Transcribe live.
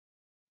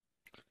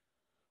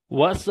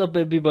What's up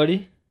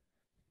everybody?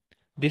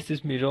 This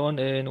is Miron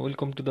and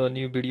welcome to the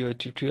new video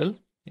tutorial.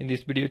 In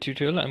this video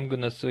tutorial I'm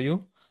gonna show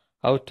you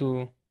how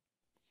to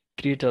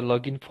create a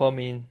login form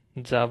in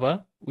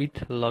Java with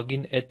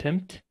login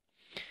attempt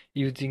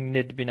using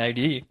NetBeans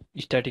IDE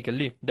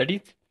statically, that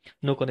is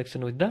no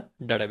connection with the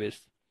database.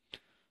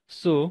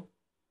 So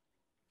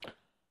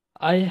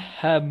I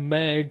have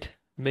made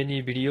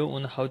many videos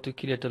on how to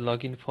create a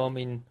login form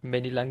in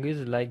many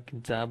languages like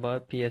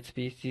Java,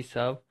 PHP, C#,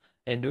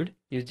 Android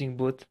using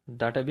both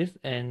database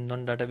and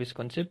non-database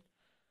concept.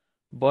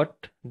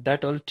 But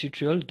that all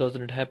tutorial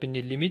doesn't have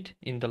any limit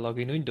in the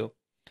login window.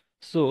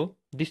 So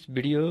this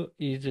video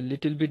is a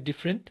little bit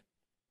different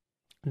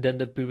than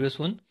the previous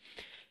one.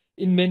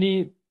 In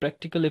many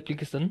practical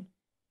application,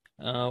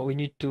 we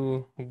need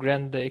to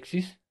grant the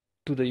access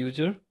to the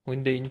user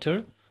when they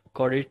enter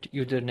correct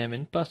username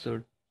and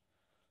password.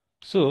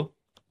 So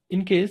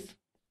in case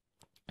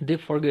they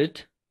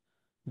forget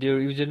their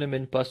username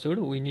and password,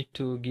 we need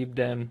to give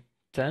them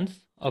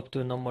chance up to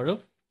a number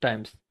of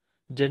times.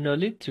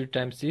 Generally 3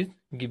 times is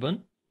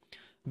given.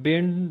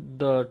 Beyond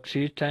the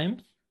 3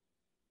 times,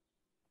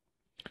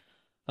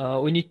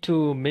 we need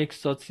to make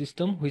such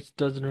system which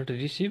does not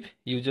receive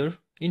user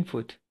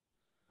input.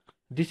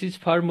 This is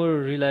far more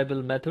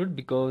reliable method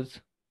because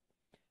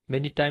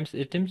many times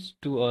attempts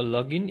to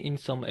login in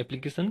some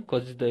application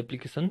causes the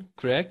application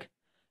crack,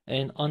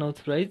 and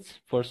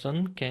unauthorized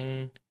person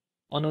can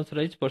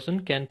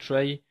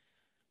try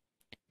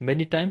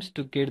many times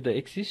to get the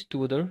access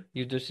to other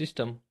user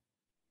system.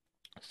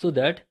 So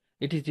that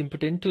it is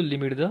important to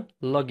limit the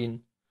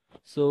login.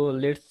 So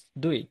let's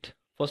do it.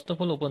 First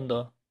of all, open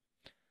the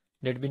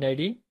NetBeans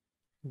IDE,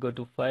 go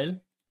to File,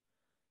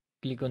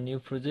 click on New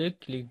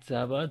Project, click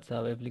Java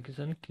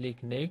application,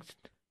 click Next,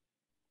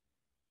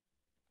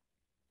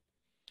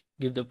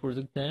 give the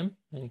project name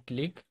and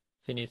click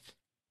Finish.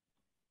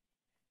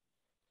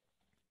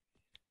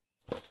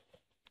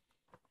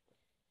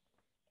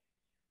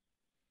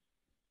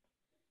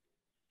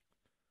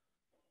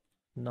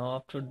 Now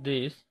after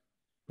this,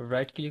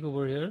 right click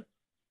over here,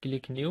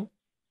 click New,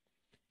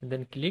 and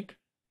then click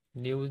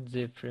New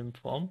JFrame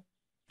Form,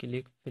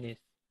 click Finish.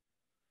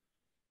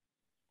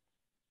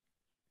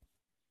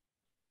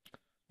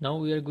 Now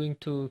we are going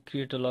to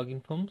create a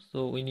login form,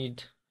 so we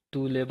need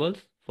 2 labels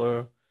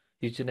for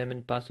username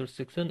and password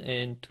section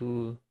and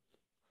 2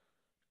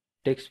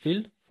 text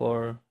field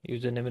for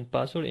username and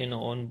password and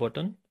on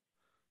button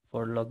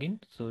for login.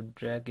 So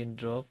drag and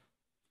drop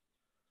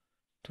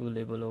 2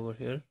 label over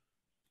here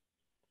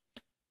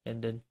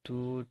and then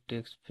 2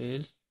 text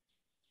field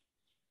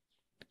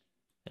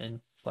and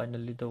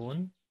finally the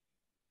one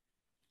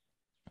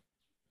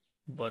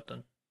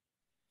button.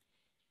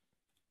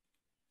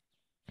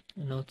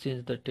 Now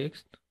change the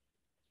text.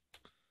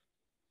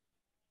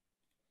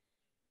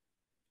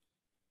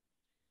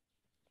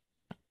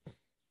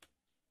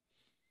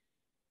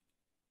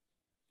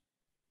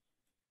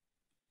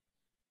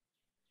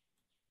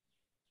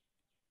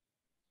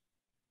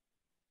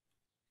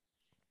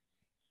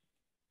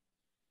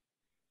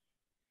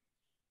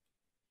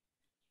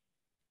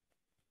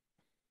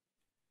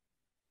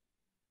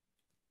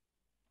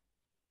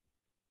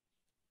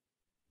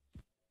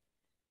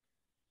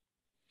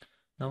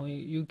 Now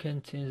you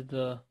can change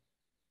the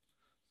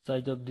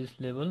size of this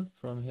label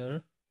from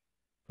here,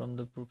 from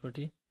the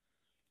property,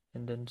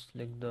 and then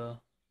select the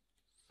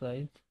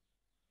size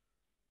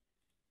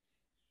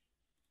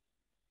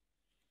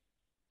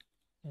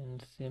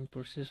and same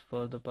process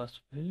for the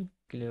password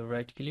field.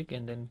 Right click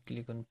and then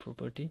click on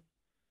property,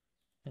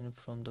 and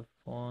from the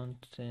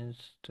font change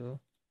to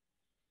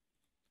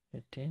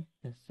 18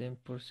 and same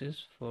process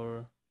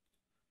for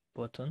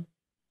button.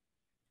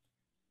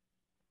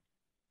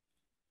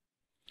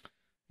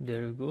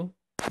 There you go.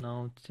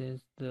 Now change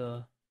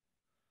the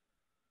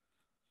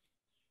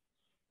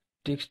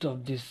text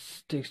of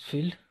this text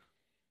field.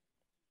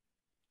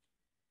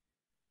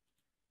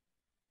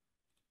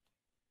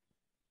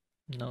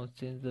 Now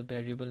change the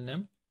variable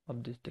name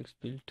of this text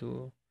field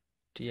to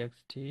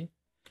txt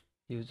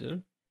user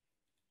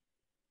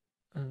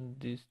and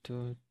this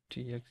to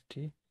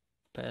txt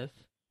pass.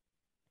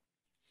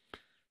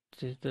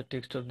 Change the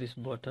text of this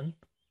button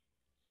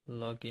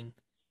login.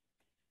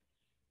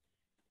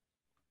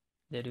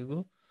 There you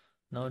go.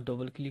 Now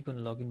double click on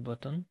login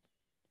button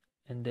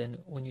and then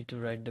we need to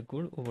write the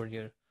code over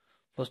here.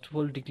 First of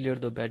all, declare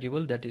the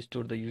variable that is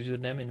store the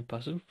username and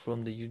password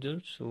from the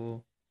user.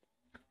 So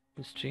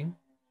string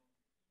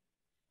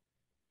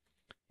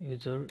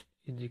user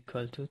is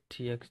equal to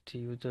txt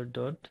user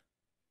dot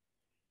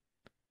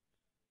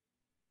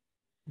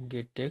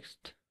get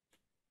text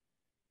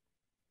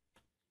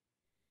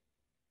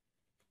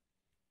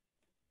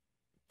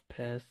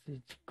pass is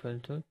equal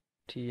to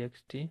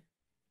txt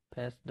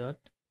pass dot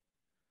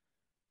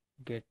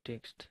get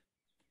text.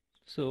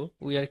 So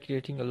we are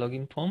creating a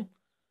login form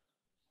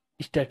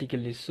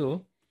statically.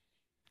 So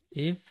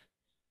if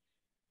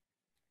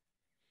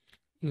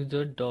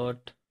user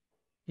dot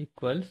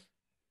equals,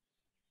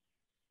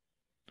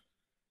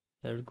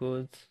 there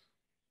goes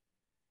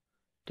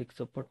text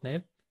support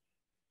name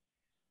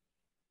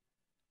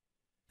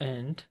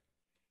and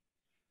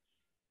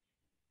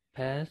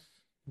pass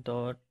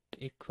dot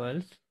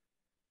equals.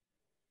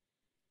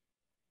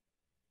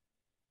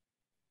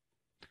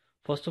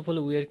 First of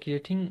all, we are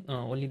creating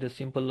only the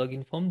simple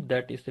login form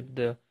that accepts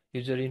the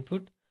user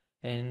input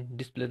and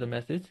display the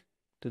message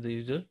to the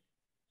user.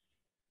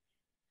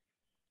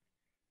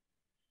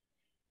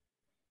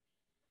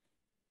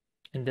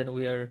 And then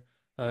we are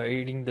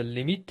reading the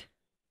limit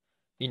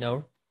in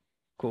our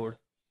code.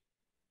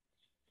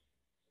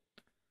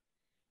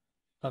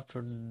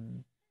 After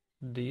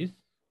this,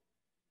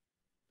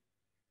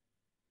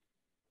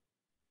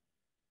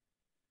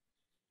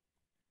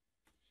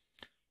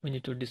 we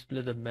need to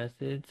display the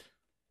message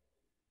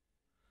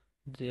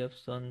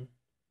json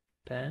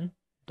pan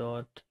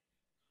dot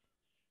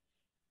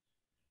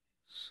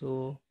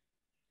show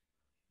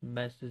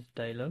message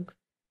dialog.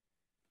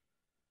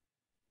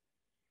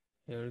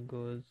 Here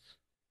goes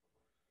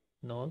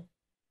null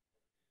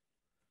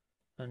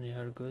and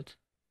here goes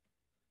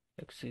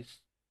exist.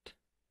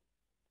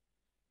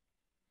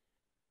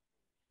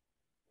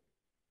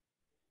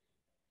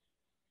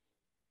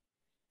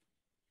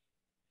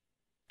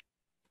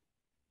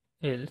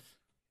 Else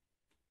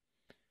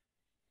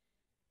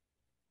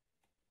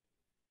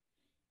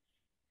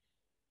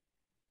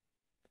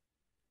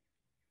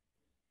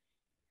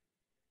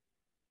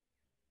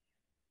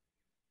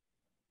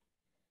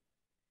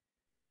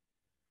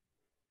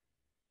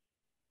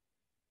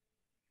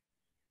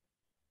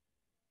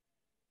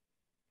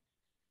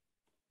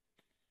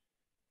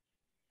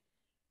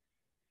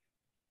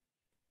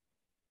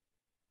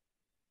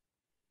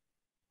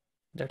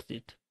that's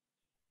it.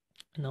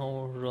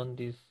 Now run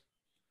this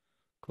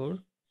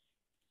code.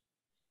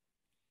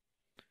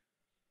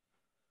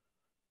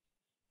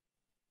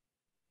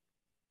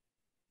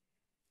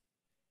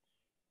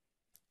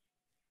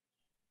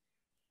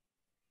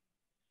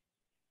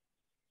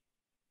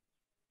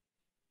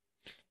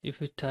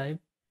 If we type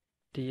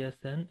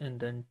tsn and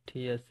then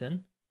tsn,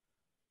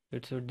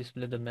 it should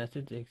display the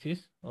message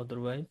exists,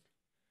 otherwise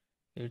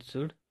it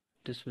should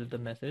display the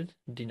message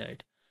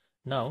denied.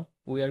 Now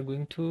we are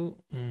going to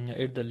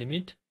add the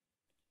limit.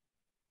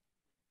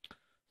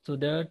 So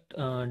that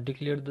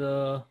declare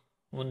the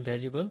one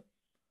variable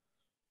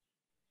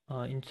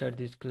inside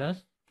this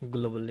class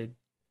globally.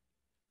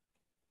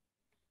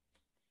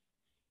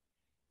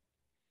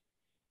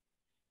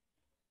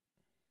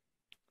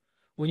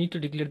 We need to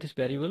declare this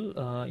variable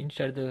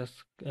inside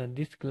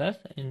this class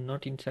and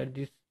not inside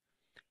this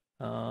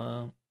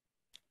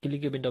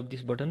click event of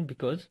this button,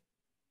 because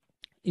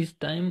each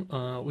time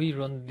we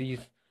run this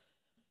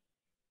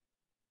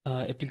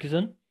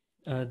application,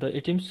 the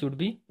attempts should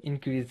be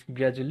increased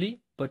gradually.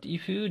 But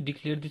if you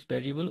declare this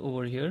variable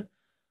over here,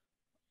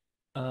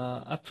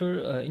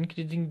 after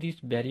increasing this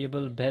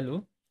variable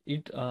value,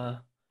 it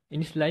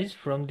initializes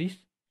from this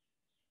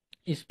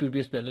is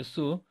previous value.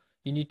 So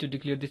you need to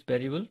declare this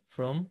variable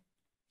from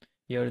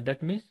here.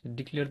 That means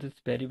declare this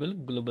variable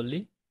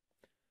globally.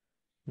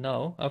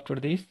 Now after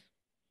this,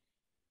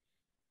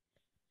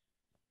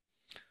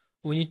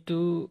 we need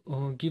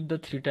to give the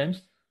 3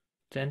 times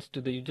chance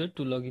to the user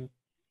to log in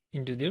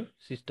into their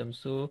system.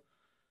 So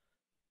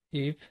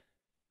if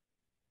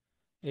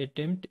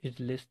attempt is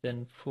less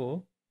than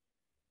 4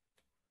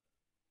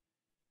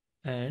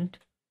 and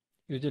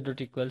user dot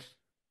equals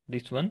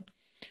this one,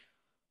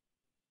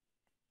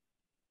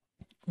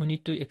 we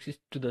need to access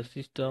to the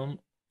system.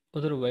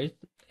 Otherwise,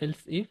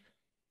 else if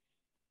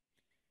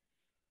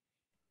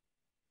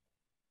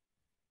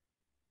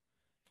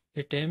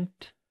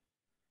attempt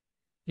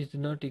is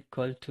not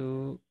equal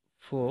to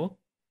 4,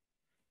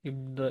 if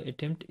the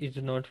attempt is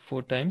not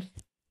 4 times,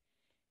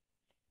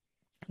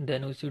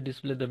 then we should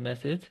display the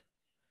message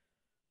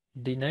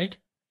denied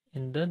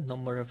in the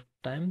number of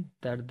time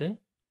that they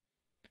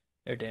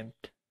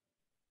attempt.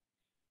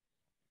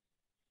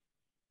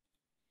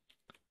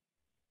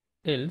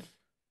 Else,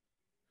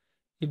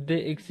 if they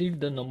exceed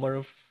the number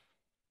of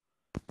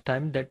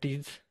time, that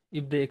is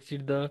if they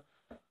exceed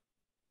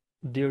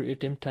their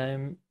attempt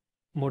time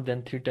more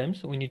than 3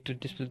 times, we need to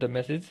display the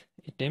message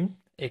attempt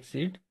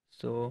exceed.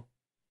 So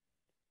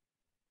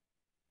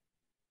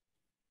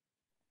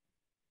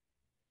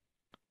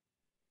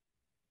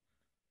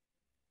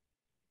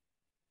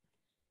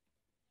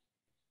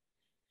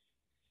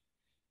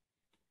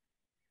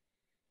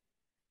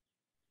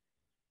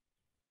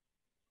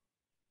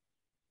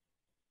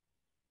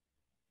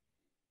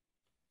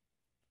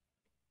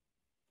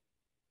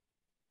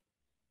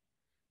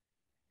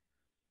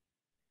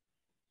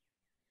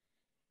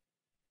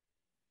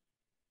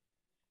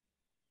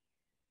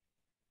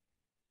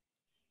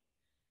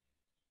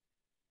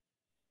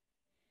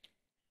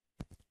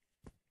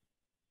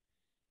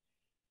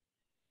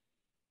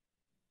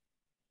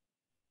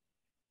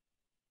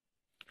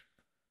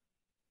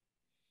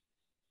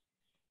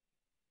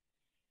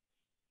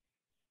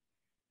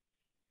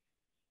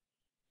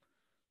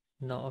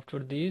now after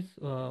this,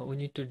 we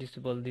need to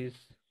disable this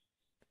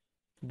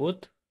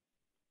both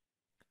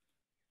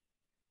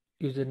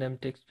username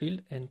text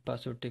field and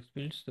password text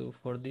field. So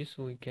for this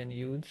we can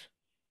use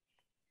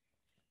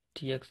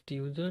txt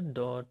user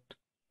dot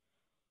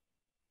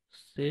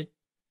set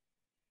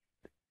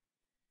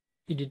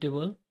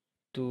editable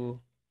to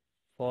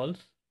false,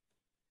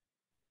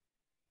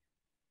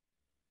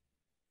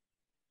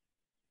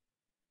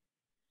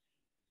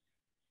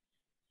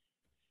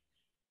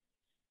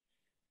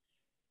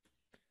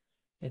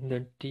 and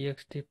then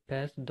txt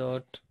pass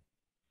dot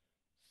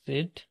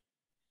set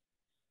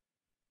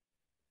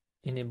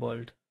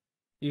enabled.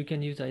 You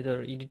can use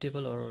either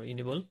editable or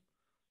enable,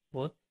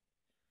 both.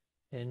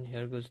 And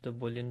here goes the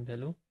boolean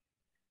value,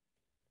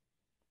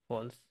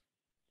 false.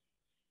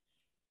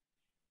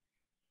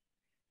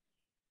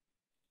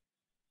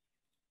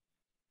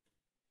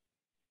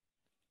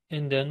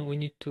 And then we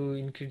need to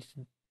increase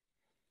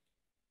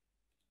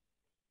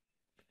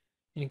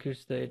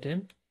the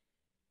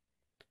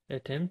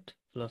attempt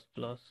plus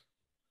plus.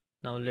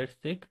 Now let's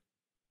check.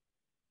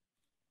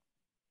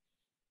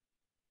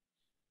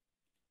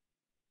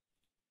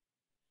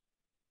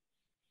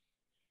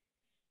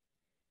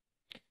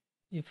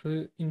 If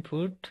we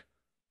input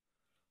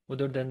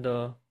other than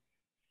the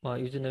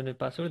username and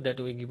password that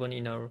we given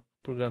in our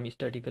program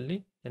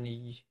statically, then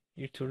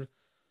it should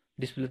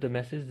display the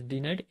message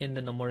denied and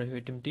the number of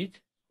attempt is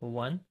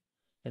 1,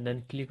 and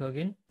then click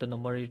again, the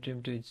number of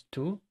attempt is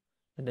 2,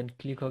 and then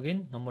click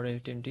again, number of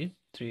attempt is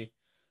 3.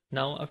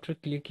 Now after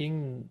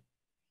clicking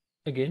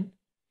again,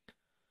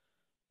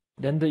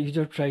 then the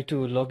user try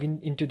to log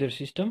in into their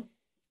system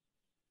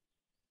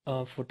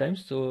 4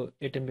 times, so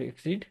attempt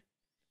exceed.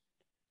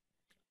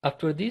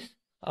 After this,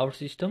 our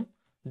system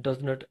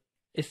does not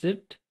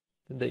accept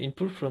the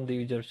input from the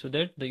user, so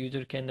that the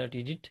user cannot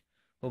edit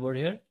over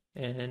here,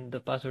 and the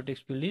password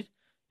text field is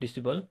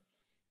disabled.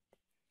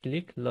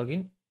 Click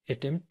login,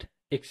 attempt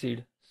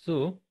exceed.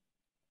 So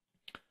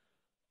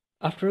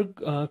after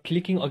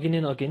clicking again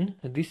and again,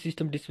 this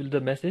system displays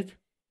the message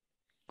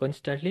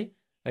constantly,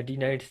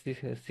 denied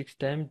 6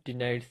 times,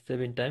 denied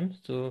 7 times.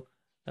 So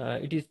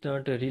it is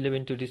not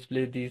relevant to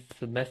display this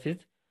message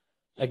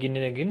again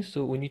and again.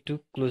 So we need to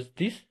close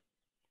this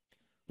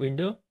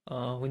window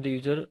when the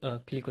user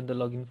click on the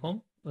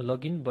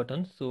login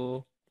button.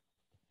 So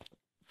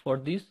for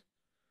this,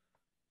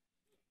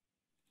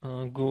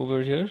 go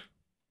over here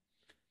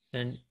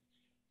and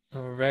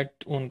write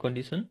one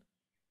condition.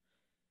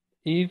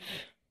 If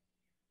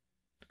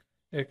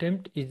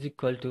attempt is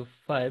equal to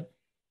 5,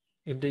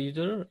 if the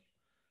user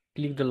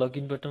click the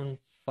login button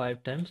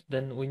 5 times,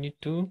 then we need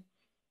to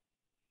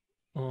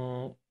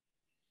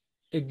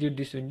exit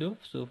this window.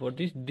 So for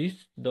this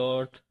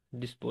dot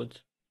dispose.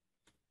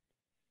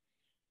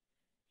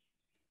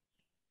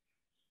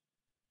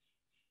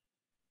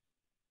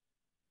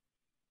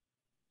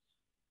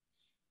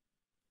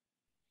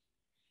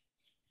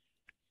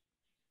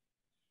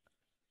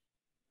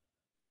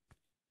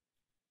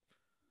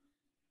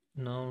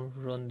 Now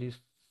run this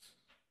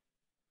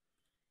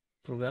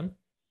program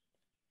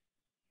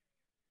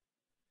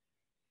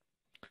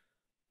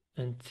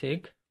and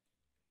check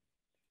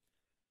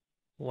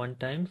 1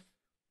 times,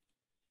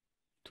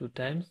 2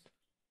 times,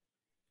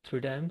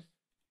 3 times,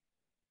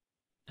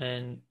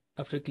 and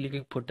after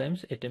clicking 4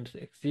 times, attempts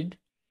exceed.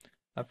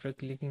 After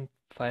clicking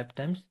 5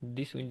 times,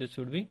 this window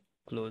should be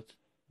closed.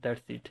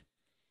 That's it.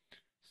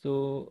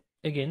 So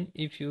again,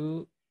 if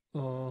you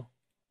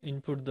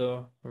input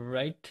the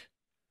right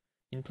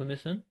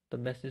information, the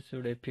message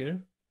should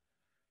appear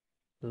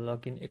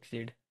login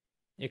exceed.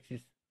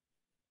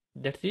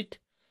 That's it.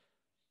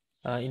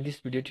 In this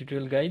video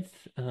tutorial, guys,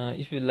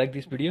 if you like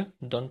this video,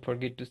 don't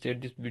forget to share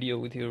this video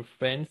with your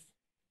friends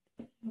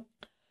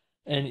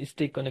and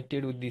stay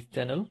connected with this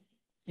channel.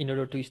 In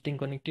order to stay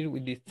connected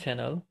with this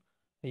channel,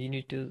 you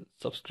need to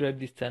subscribe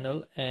this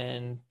channel,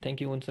 and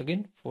thank you once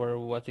again for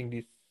watching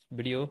this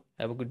video.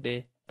 Have a good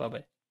day. Bye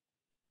bye.